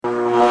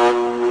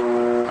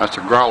That's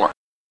a growler.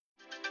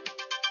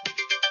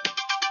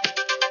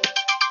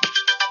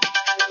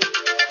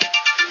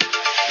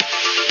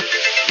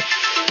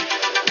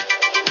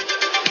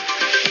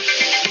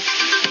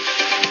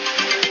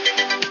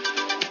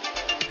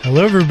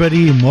 Hello,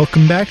 everybody, and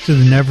welcome back to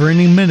the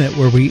NeverEnding Minute,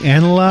 where we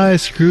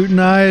analyze,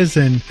 scrutinize,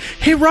 and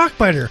hey,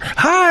 Rockbiter,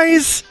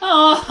 highs!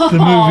 The movie,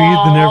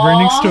 The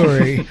NeverEnding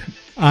Story.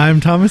 I'm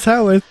Thomas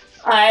Howarth.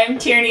 I'm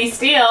Tierney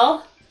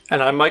Steele.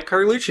 And I'm Mike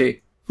Carlucci.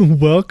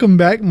 Welcome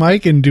back,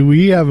 Mike, and do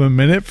we have a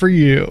minute for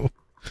you?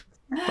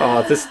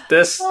 Oh,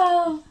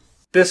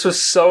 this was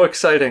so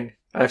exciting.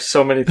 I have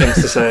so many things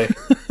to say.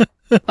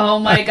 Oh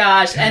my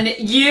gosh, and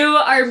you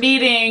are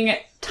meeting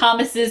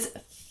Thomas's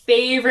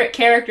favorite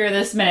character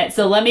this minute.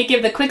 So let me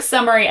give the quick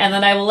summary and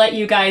then I will let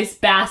you guys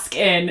bask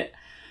in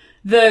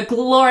the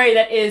glory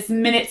that is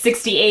minute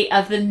 68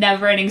 of the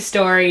NeverEnding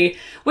Story,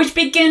 which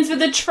begins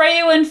with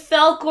Atreyu and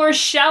Falkor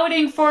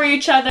shouting for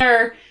each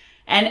other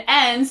and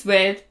ends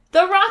with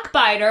the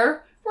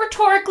Rockbiter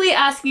rhetorically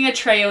asking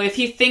Atreyu if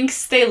he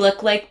thinks they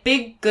look like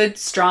big, good,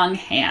 strong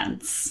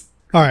hands.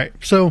 All right,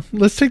 so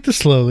let's take this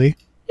slowly.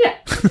 Yeah.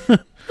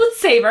 Let's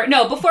savor.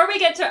 No, before we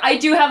get to... I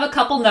do have a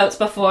couple notes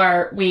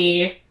before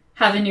we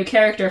have a new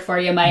character for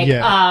you, Mike.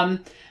 Yeah.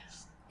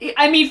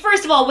 I mean,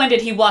 first of all, when did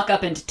he walk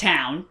up into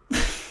town?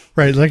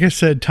 Right, like I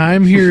said,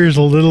 time here is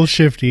a little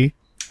shifty.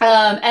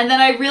 And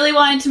then I really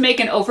wanted to make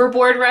an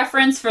Overboard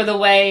reference for the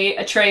way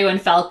Atreyu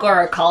and Falkor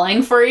are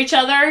calling for each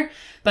other.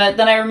 But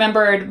then I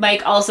remembered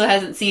Mike also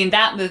hasn't seen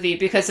that movie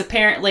because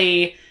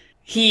apparently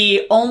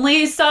he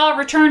only saw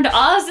Return to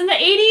Oz in the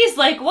 80s.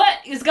 Like, what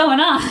is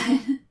going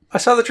on? I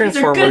saw the These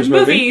are Transformers good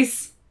movie.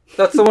 movies.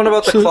 That's the one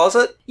about the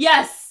closet?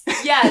 Yes.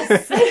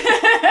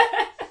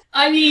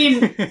 I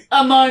mean,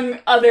 among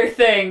other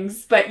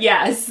things, but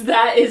yes,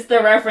 that is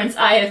the reference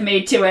I have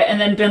made to it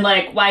and then been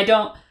like, why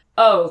don't...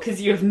 Oh,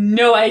 because you have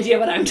no idea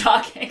what I'm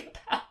talking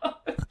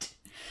about.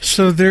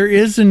 So there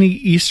is an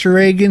Easter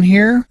egg in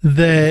here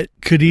that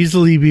could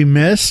easily be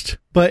missed,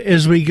 but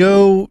as we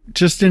go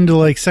just into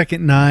like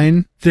second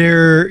 9,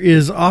 there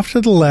is off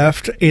to the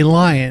left a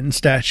lion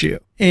statue.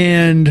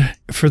 And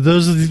for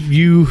those of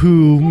you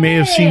who may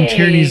have seen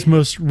Tierney's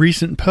most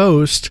recent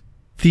post,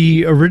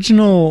 the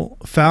original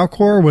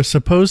Falkor was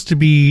supposed to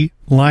be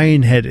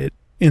lion-headed.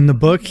 In the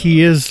book,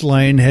 he is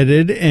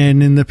lion-headed,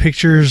 and in the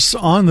pictures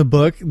on the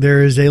book,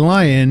 there is a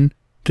lion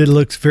that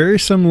looks very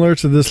similar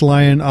to this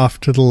lion off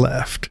to the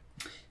left.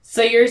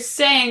 So you're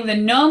saying the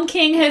Gnome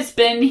King has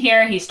been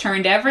here, he's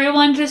turned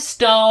everyone to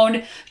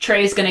stone,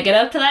 Trey's gonna get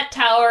up to that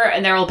tower,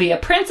 and there will be a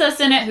princess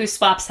in it who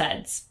swaps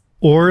heads.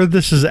 Or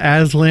this is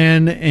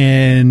Aslan,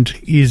 and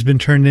he's been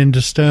turned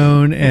into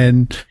stone,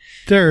 and...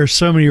 There are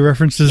so many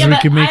references we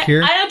could make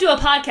here. I don't do a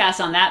podcast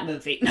on that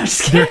movie. No,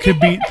 just kidding. There could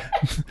be,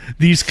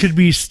 these could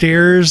be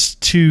stairs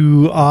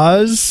to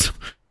Oz.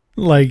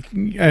 Like,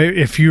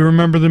 if you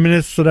remember the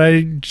minutes that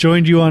I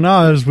joined you on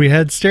Oz, we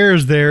had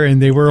stairs there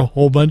and they were a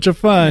whole bunch of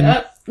fun.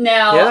 Yep.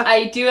 Now,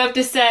 I do have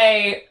to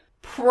say,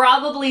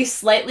 probably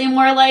slightly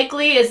more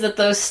likely is that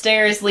those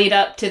stairs lead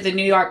up to the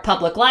New York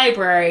Public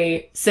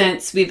Library,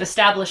 since we've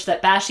established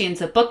that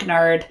Bashian's a book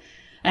nerd.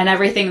 And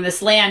everything in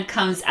this land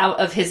comes out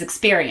of his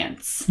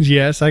experience.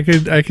 Yes, I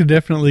could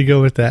definitely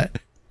go with that.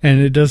 And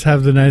it does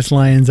have the nice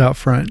lions out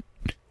front.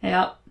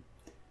 Yep.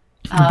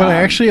 But I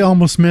actually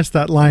almost missed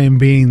that lion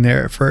being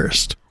there at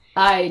first.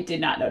 I did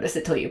not notice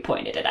it till you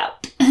pointed it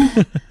out.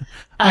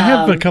 I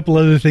have a couple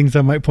other things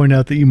I might point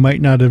out that you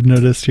might not have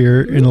noticed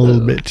here in a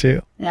little bit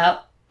too.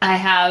 Yep. I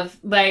have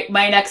my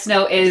next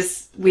note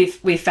is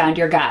we've found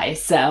your guy,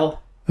 so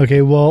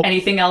okay, well,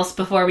 anything else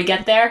before we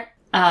get there?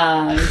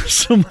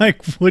 So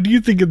Mike, what do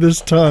you think of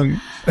this tongue?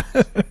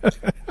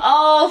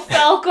 Oh,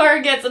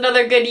 Falkor gets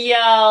another good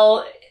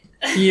yell.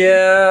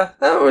 Yeah,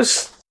 that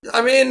was...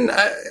 I mean,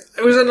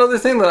 it was another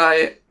thing that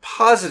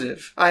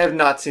I have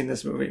not seen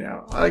this movie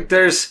now. Like,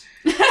 there's...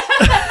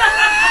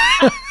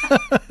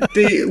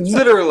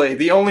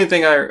 the only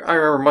thing I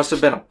remember must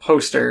have been a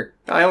poster.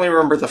 I only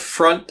remember the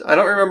front. I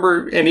don't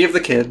remember any of the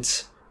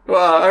kids.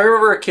 Well, I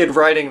remember a kid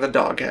riding the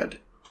dog head,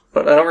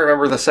 but I don't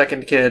remember the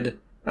second kid.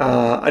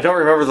 I don't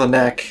remember the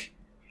neck.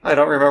 I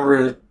don't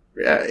remember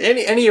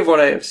any of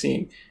what I have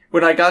seen.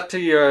 When I got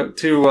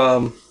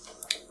when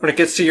it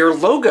gets to your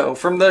logo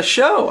from the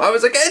show, I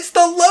was like, it's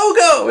the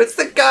logo! It's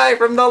the guy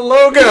from the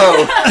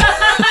logo!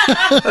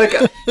 Like,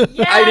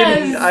 Yes!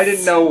 I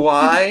didn't know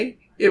why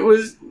it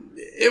was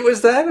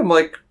that. I'm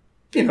like,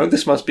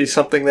 this must be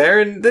something there.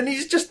 And then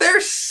he's just there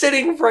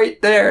sitting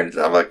right there. And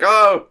I'm like,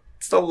 oh,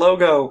 it's the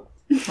logo.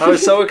 I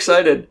was so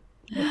excited.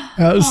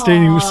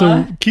 Outstanding. Aww.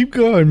 So keep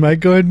going, Mike.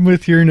 Go ahead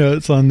with your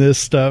notes on this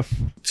stuff.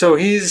 So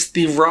he's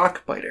the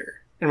Rockbiter,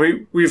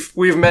 and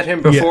we've met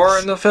him before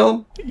in the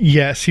film.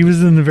 Yes, he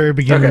was in the very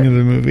beginning of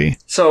the movie.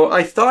 So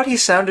I thought he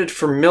sounded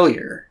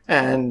familiar,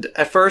 and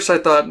at first I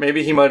thought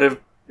maybe it might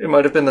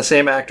have been the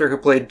same actor who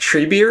played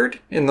Treebeard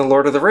in The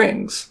Lord of the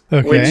Rings,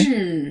 which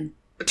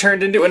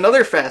turned into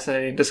another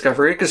fascinating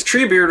discovery because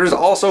Treebeard was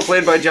also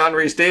played by John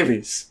Rhys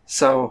Davies.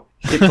 So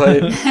he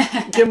played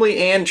Gimli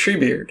and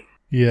Treebeard.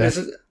 Yeah.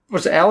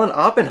 was Alan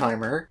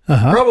Oppenheimer.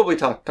 Uh-huh. Probably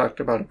talked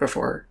about it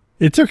before.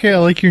 It's okay. I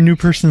like your new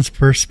person's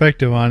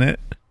perspective on it.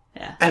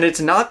 Yeah. And it's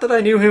not that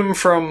I knew him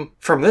from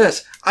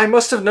this. I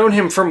must have known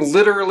him from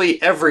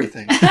literally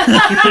everything. He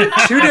played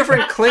 2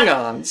 different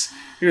Klingons.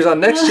 He was on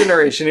Next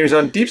Generation. He was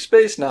on Deep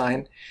Space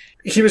Nine.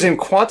 He was in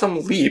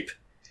Quantum Leap.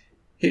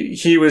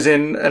 He was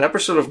in an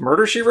episode of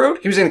Murder, She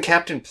Wrote. He was in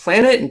Captain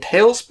Planet and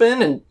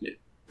Tailspin and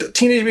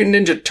Teenage Mutant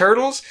Ninja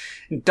Turtles,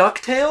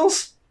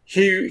 DuckTales.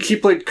 He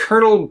played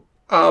Colonel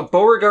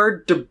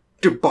Beauregard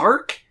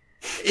Dubark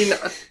in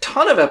a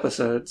ton of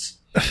episodes.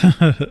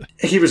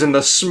 He was in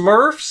the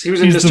Smurfs. He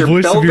was in He's Mr. the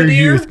voice Belvedere. of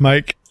your youth,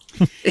 Mike.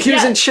 He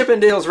was in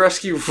Chippendale's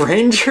Rescue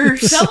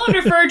Rangers. Someone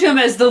referred to him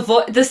as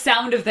the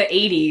sound of the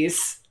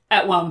 80s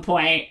at one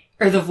point,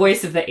 or the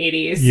voice of the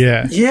 80s.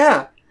 Yeah.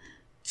 Yeah.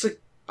 It's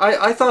like,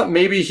 I thought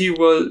maybe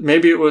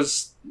it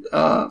was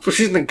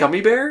she's in the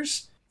Gummy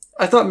Bears?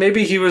 I thought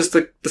maybe he was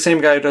the same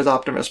guy who does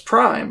Optimus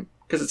Prime,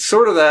 because it's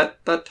sort of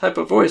that type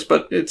of voice,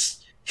 but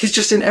he's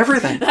just in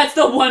everything. That's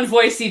the one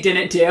voice he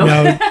didn't do.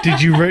 Now,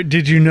 did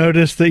you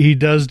notice that he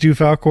does do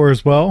Falcor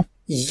as well?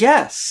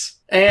 Yes.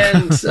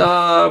 And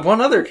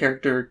one other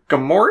character,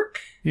 Gamork?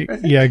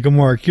 Yeah,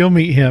 Gamork. You'll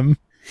meet him.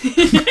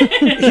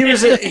 He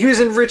was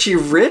in Richie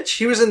Rich.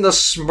 He was in the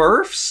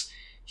Smurfs.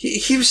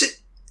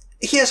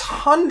 He has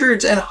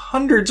hundreds and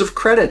hundreds of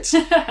credits.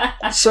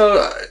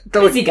 So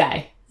Busy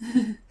guy.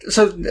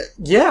 So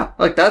yeah,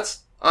 like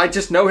I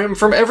just know him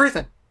from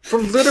everything,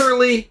 from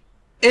literally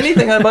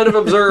anything I might have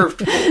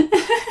observed,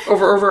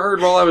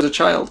 overheard while I was a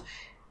child.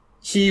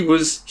 He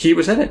was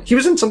in it. He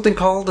was in something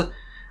called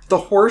The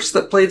Horse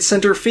That Played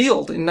Center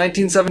Field in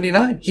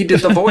 1979. He did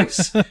the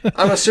voice.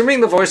 I'm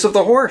assuming the voice of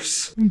the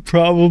horse.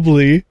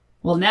 Probably.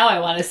 Well, now I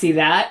want to see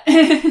that.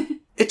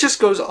 It just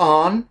goes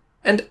on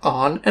and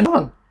on and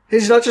on.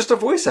 He's not just a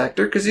voice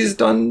actor, because he's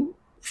done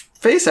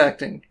face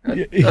acting. I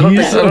don't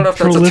know if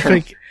that's a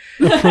term.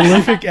 A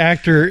prolific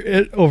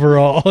actor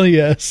overall,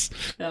 yes.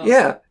 So.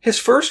 Yeah, his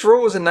first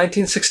role was in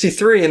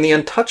 1963 in The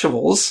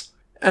Untouchables,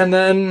 and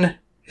then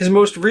his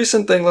most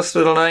recent thing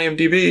listed on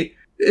IMDb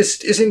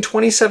is in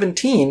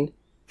 2017.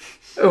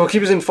 Oh, he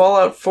was in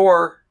Fallout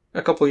 4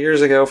 a couple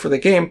years ago for the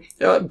game.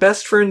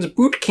 Best Friends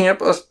Boot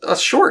Camp, a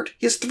short.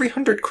 He has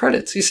 300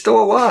 credits. He's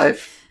still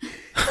alive.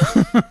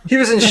 He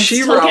was in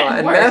She-Ra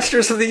and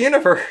Masters of the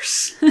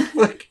Universe. He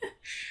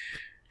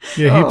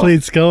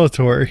played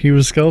Skeletor. He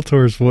was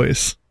Skeletor's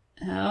voice.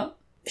 Oh.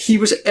 He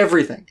was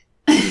everything.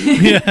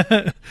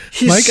 Yeah.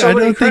 He's Mike, so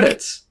many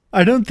credits.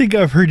 I don't think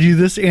I've heard you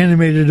this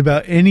animated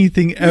about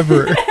anything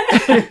ever.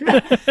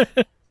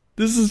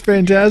 This is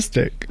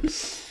fantastic.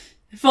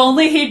 If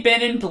only he'd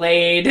been in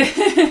Blade.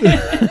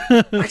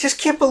 I just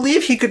can't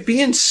believe he could be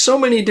in so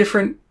many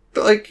different...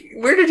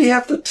 where did he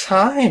have the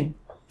time?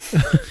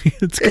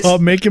 It's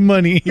called making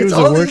money. He was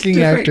a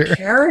working actor.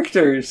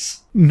 Characters.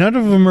 None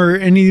of them are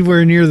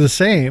anywhere near the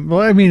same.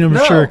 Well, I mean, I'm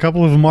sure a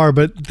couple of them are,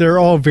 but they're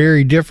all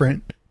very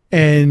different.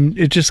 And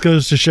it just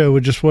goes to show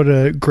just what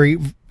a great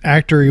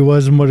actor he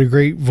was and what a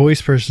great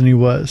voice person he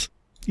was.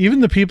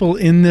 Even the people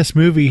in this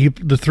movie,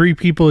 the 3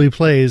 people he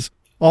plays,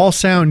 all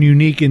sound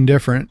unique and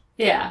different.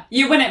 Yeah,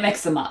 you wouldn't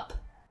mix them up.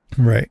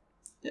 Right.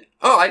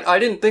 Oh, I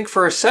didn't think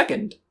for a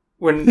second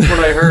when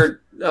I heard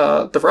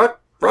the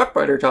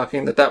Rockbiter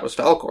talking that was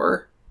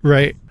Falcor.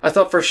 Right. I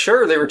thought for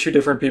sure they were 2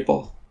 different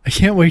people. I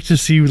can't wait to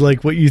see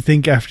what you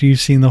think after you've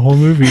seen the whole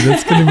movie.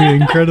 That's going to be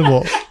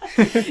incredible.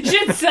 You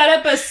should set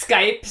up a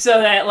Skype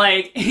so that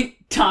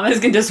Thomas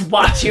can just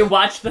watch you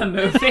watch the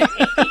movie.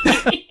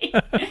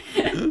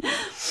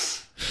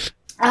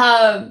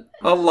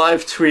 I'll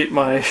live tweet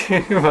my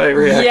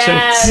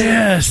reactions.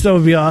 Yes, that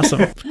would be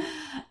awesome.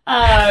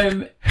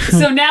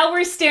 So now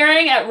we're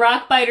staring at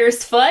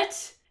Rockbiter's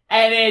foot,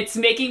 and it's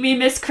making me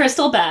miss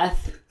Crystal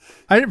Beth.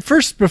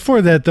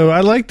 Before that, though,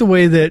 I like the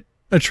way that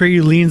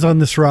Atreyu leans on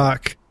this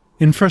rock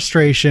in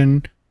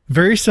frustration,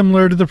 very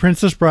similar to the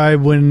Princess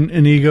Bride when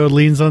Inigo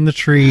leans on the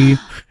tree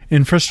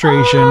in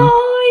frustration.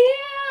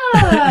 Oh,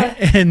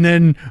 yeah! And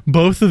then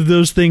both of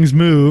those things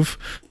move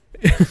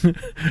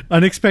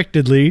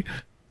unexpectedly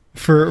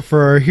for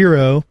our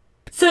hero.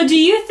 So do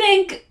you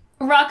think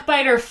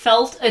Rockbiter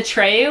felt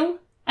Atreyu,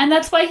 and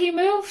that's why he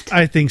moved?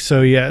 I think so,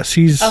 yes.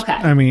 He's okay.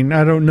 I mean,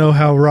 I don't know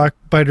how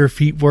Rockbiter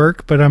feet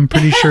work, but I'm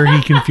pretty sure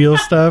he can feel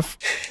stuff.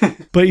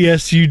 But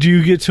yes, you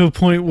do get to a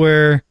point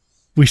where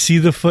we see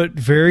the foot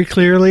very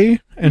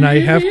clearly, and I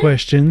have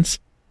questions.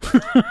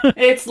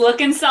 It's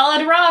looking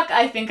solid rock.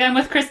 I think I'm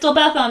with Crystal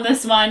Beth on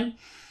this one.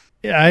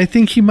 Yeah, I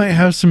think he might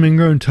have some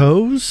ingrown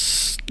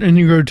toes and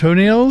ingrown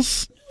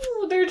toenails.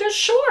 Ooh, they're just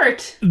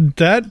short.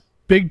 That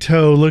big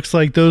toe looks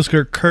like those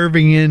are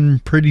curving in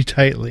pretty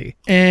tightly.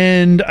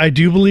 And I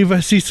do believe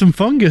I see some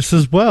fungus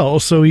as well.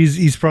 So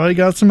he's probably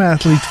got some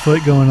athlete's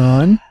foot going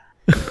on.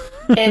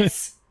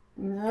 It's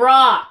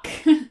rock.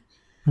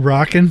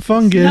 Rock and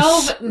fungus.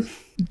 No, but...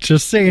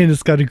 Just saying,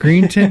 it's got a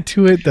green tint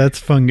to it. That's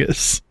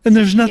fungus. And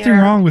there's nothing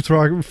wrong with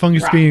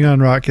fungus being on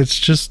rock.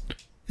 It's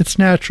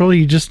natural.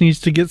 He just needs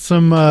to get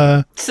some...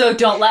 So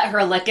don't let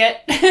her lick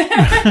it?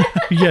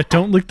 Yeah,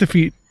 don't lick the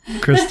feet,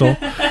 Crystal.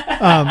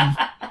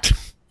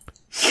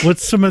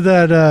 What's some of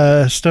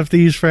that stuff they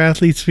use for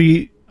athletes'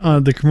 feet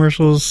on the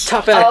commercials?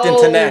 Tough Actin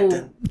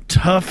Tinactin.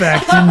 Tough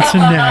Actin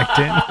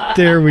Tinactin.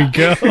 There we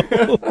go.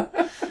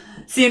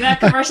 Seen that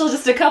commercial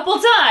just a couple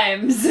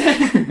times.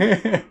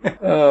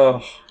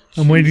 Oh.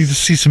 I'm waiting to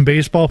see some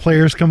baseball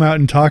players come out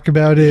and talk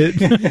about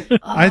it.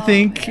 I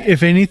think,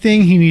 if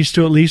anything, he needs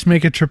to at least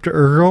make a trip to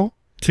Urgel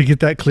to get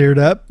that cleared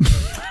up.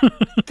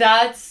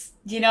 That's,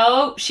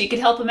 she could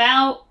help him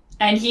out.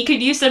 And he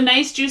could use some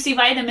nice juicy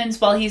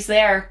vitamins while he's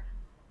there.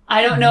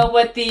 I don't know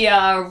what the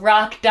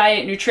rock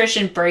diet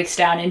nutrition breaks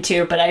down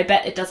into, but I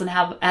bet it doesn't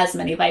have as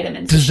many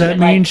vitamins. Does that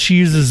mean she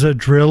uses a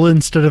drill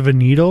instead of a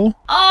needle?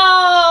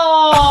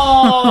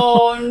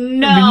 Oh,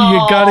 no. I mean, you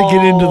gotta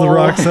get into the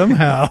rock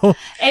somehow.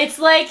 It's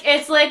like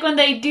when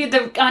they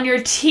do on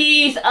your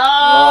teeth.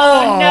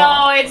 Oh,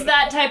 no, it's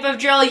that type of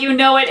drill. You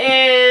know it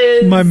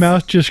is. My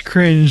mouth just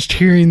cringed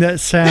hearing that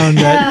sound.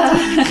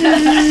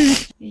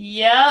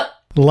 Yep.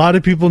 A lot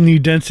of people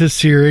need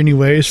dentists here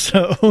anyway,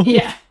 so...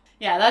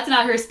 Yeah, that's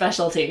not her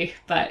specialty,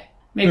 but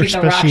maybe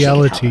her the rock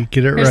speciality.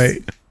 Get it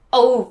right.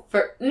 Oh,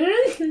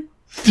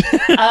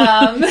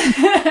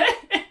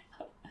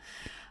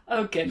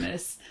 oh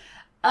goodness.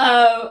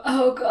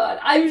 Oh god.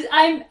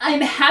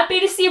 I'm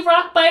happy to see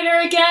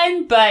Rockbiter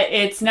again, but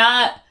it's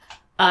not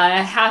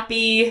a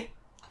happy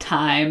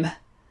time.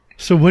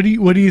 So what do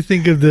you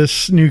think of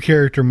this new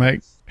character,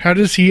 Mike? How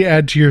does he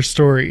add to your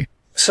story?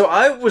 So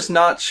I was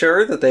not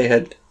sure that they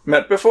had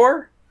met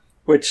before,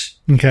 which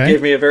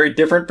gave me a very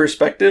different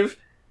perspective.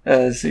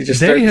 As he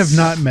just they have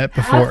not met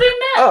before. Have they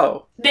met?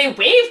 Oh, they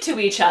waved to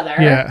each other.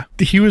 Yeah,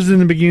 he was in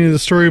the beginning of the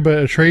story,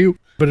 but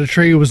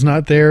Atreyu was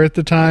not there at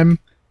the time.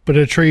 But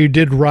Atreyu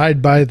did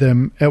ride by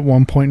them at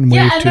one point and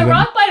wave to them. Yeah, and the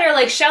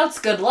Rockbiter shouts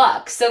good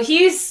luck, so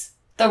the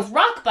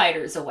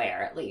Rockbiter's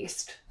aware at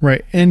least.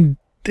 Right, and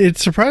it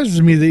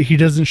surprises me that he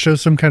doesn't show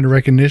some kind of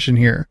recognition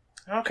here.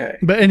 Okay,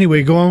 but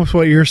anyway, go on with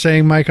what you're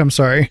saying, Mike. I'm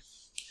sorry.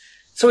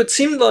 So it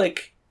seemed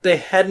like they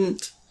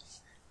hadn't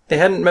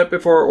met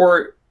before,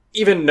 or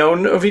even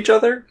known of each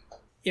other.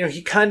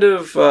 He kind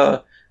of,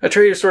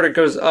 Atreyu sort of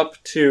goes up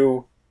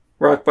to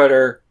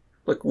Rockbiter,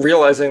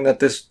 realizing that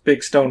this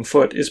big stone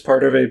foot is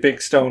part of a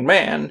big stone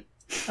man.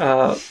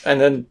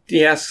 And then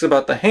he asks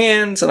about the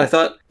hands, and I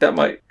thought that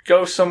might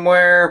go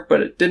somewhere,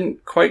 but it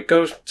didn't quite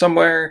go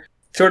somewhere.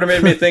 Sort of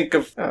made me think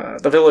of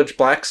the village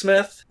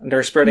blacksmith, and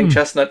their spreading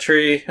chestnut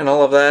tree and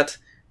all of that.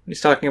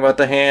 He's talking about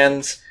the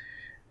hands.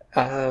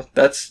 I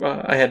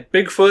had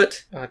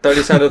Bigfoot. I thought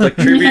he sounded like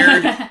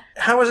Treebeard.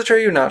 How was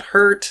Atreyu not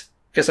hurt?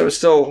 Guess I was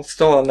still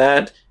on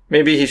that.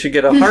 Maybe he should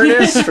get a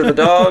harness for the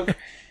dog.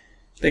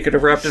 They could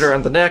have wrapped it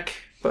around the neck,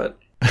 but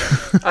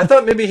I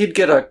thought maybe he'd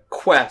get a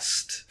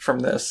quest from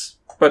this.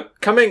 But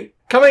coming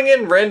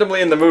in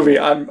randomly in the movie,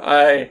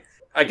 I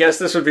guess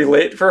this would be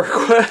late for a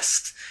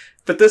quest,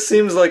 but this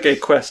seems like a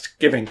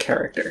quest-giving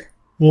character.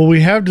 Well,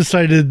 we have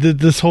decided that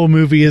this whole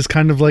movie is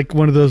kind of like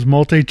one of those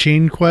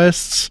multi-chain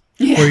quests.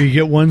 Yeah. Where you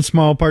get one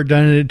small part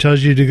done and it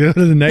tells you to go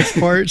to the next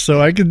part.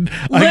 So I could go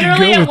with that.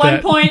 Literally at one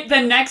point,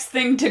 the next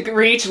thing to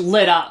reach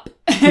lit up.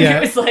 And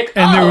it was like,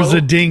 and there was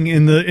a ding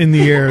in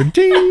the air.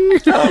 Ding!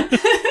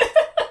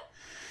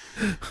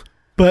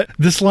 But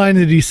this line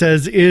that he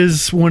says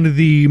is one of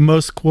the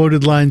most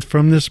quoted lines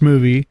from this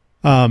movie.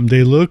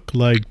 They look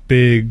like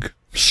big,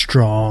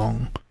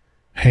 strong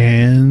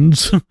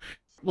hands.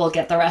 We'll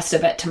get the rest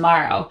of it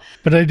tomorrow.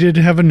 But I did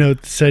have a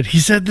note that said, he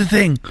said the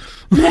thing.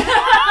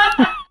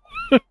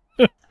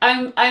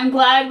 I'm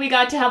glad we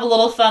got to have a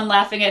little fun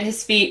laughing at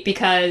his feet,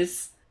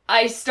 because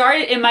I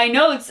started in my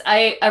notes.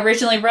 I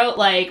originally wrote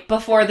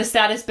before the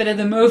saddest bit of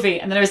the movie,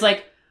 and then I was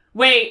like,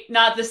 wait,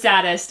 not the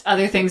saddest.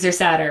 Other things are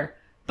sadder.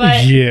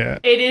 But yeah,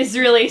 it is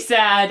really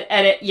sad,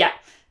 and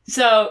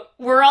so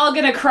we're all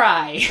gonna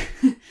cry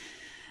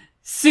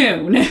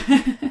soon.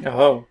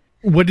 Oh,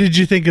 what did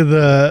you think of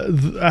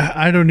the?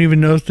 I don't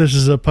even know if this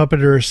is a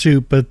puppet or a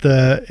suit, but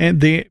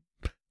the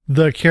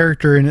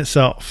character in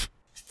itself.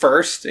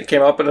 First, it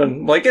came up and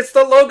I'm like, it's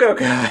the logo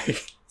guy.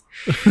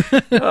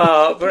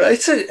 But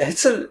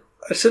it's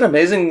an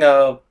amazing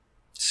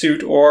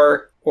suit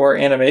or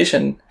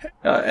animation.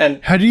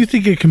 And how do you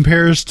think it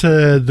compares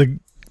to the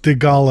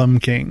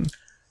Gollum King?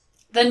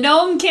 The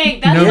Gnome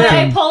King. That's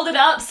why I pulled it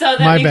up so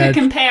that we could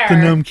compare. The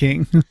Gnome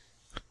King.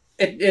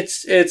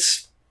 It's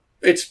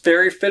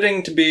very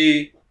fitting to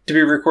be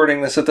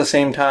recording this at the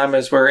same time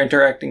as we're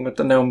interacting with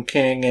the Gnome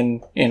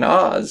King in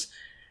Oz,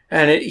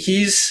 and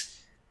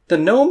the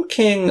Gnome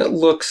King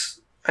looks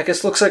like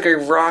a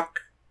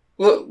rock.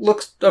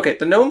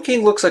 The Gnome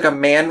King looks like a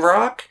man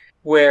rock,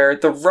 where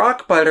the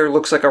Rockbiter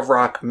looks like a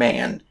rock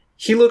man.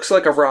 He looks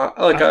like a rock,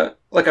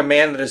 like a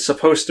man that is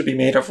supposed to be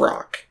made of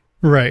rock.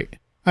 Right.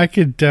 I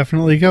could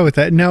definitely go with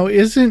that. Now,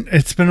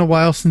 it's been a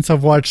while since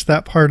I've watched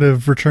that part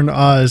of Return to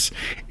Oz.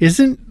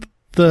 Isn't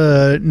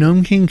the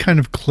Gnome King kind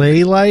of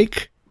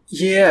clay-like?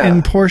 Yeah.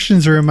 In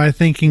portions, or am I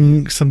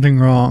thinking something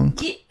wrong?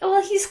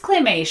 Well, he's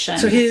claymation.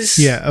 So he's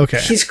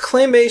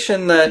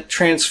claymation that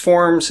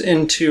transforms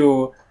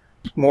into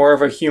more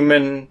of a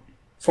human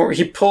form.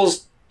 He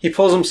pulls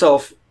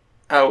himself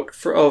out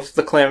of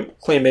the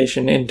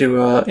claymation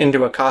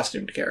into a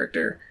costumed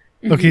character.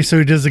 Okay, so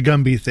he does a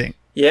Gumby thing.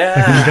 Yeah.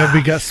 Like when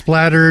Gumby got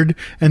splattered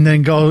and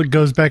then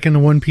goes back into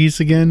one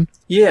piece again.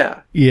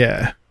 Yeah.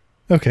 Yeah.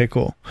 Okay,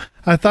 cool.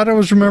 I thought I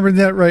was remembering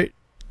that right,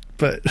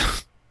 but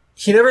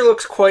he never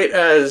looks quite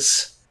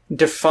as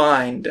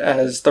defined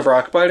as the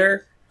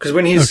Rockbiter.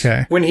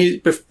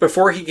 Because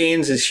before he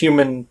gains his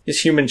human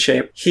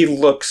shape, he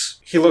looks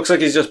like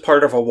he's just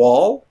part of a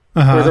wall.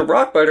 Where the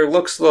Rockbiter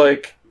looks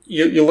like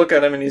you look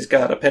at him and he's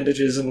got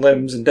appendages and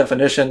limbs and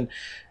definition.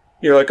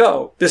 You're like,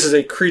 oh, this is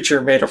a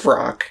creature made of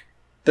rock.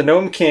 The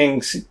Gnome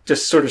King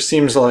just sort of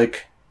seems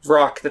like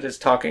rock that is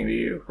talking to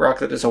you, rock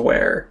that is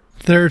aware.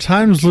 There are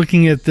times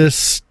looking at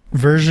this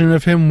version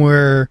of him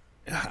where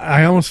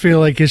I almost feel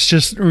like it's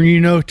just,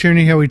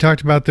 Tierney, how we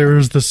talked about there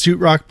was the suit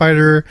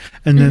Rockbiter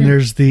and then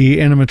there's the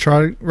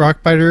animatronic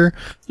Rockbiter.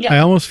 Yep. I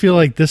almost feel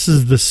like this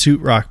is the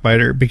suit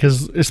Rockbiter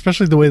because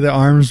especially the way the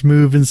arms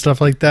move and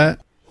stuff like that.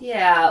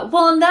 Yeah,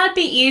 well, and that'd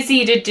be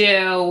easy to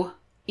do,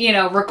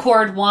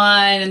 record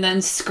one and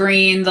then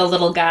screen the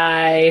little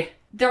guy.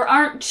 There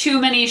aren't too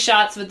many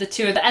shots with the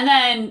two of them. And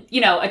then,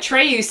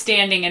 Atreyu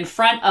standing in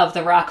front of the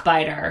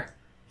Rockbiter.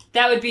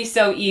 That would be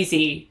so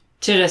easy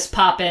to just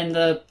pop in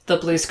the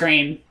blue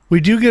screen. We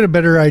do get a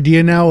better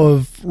idea now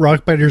of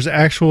Rockbiter's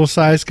actual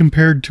size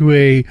compared to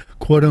a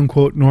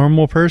quote-unquote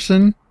normal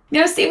person.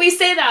 See, we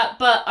say that,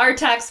 but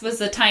Artax was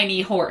a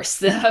tiny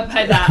horse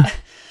by that.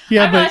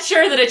 Yeah, I'm not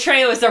sure that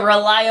Atreyu is a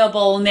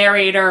reliable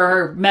narrator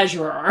or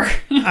measurer.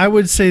 I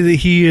would say that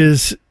he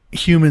is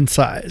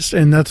human-sized,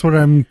 and that's what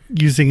I'm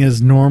using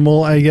as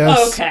normal, I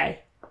guess. Okay.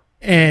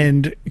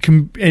 And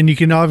you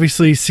can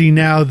obviously see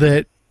now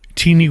that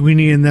Teeny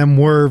Weeny and them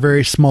were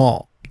very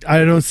small.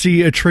 I don't see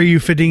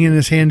Atreyu fitting in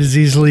his hand as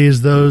easily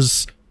as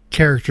those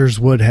characters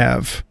would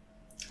have.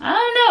 I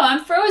don't know.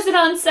 I'm frozen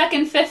on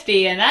second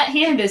 50, and that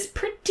hand is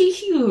pretty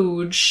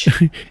huge.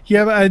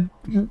 Yeah, but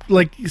I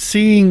like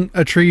seeing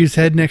Atreyu's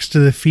head next to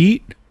the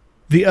feet.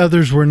 The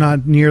others were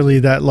not nearly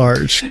that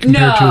large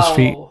compared to his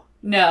feet.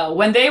 No,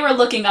 when they were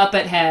looking up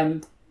at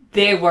him,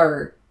 they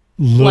were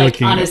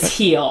like on his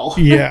heel.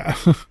 Yeah.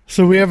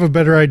 So we have a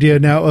better idea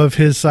now of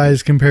his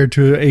size compared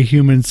to a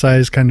human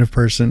size kind of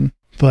person.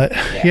 But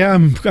yeah,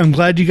 I'm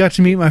glad you got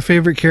to meet my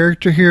favorite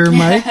character here,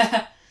 Mike.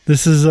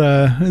 This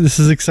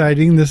is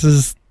exciting. This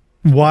is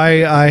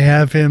why I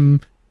have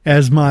him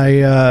as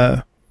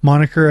my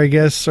moniker, I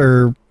guess,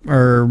 or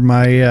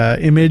my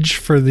image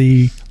for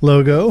the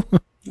logo.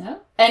 Yeah.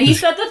 And he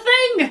said the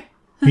thing.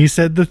 He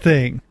said the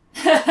thing.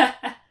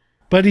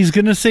 But he's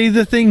going to say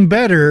the thing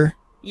better.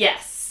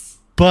 Yes.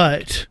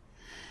 But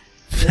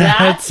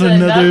that's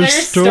another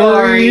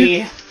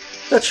story.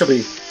 That shall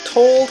be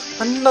told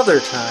another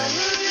time.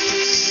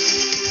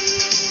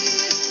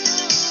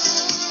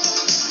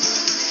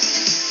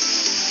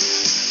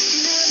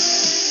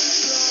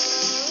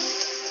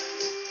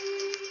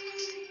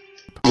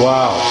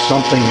 Wow,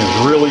 something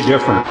is really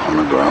different on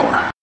the growler.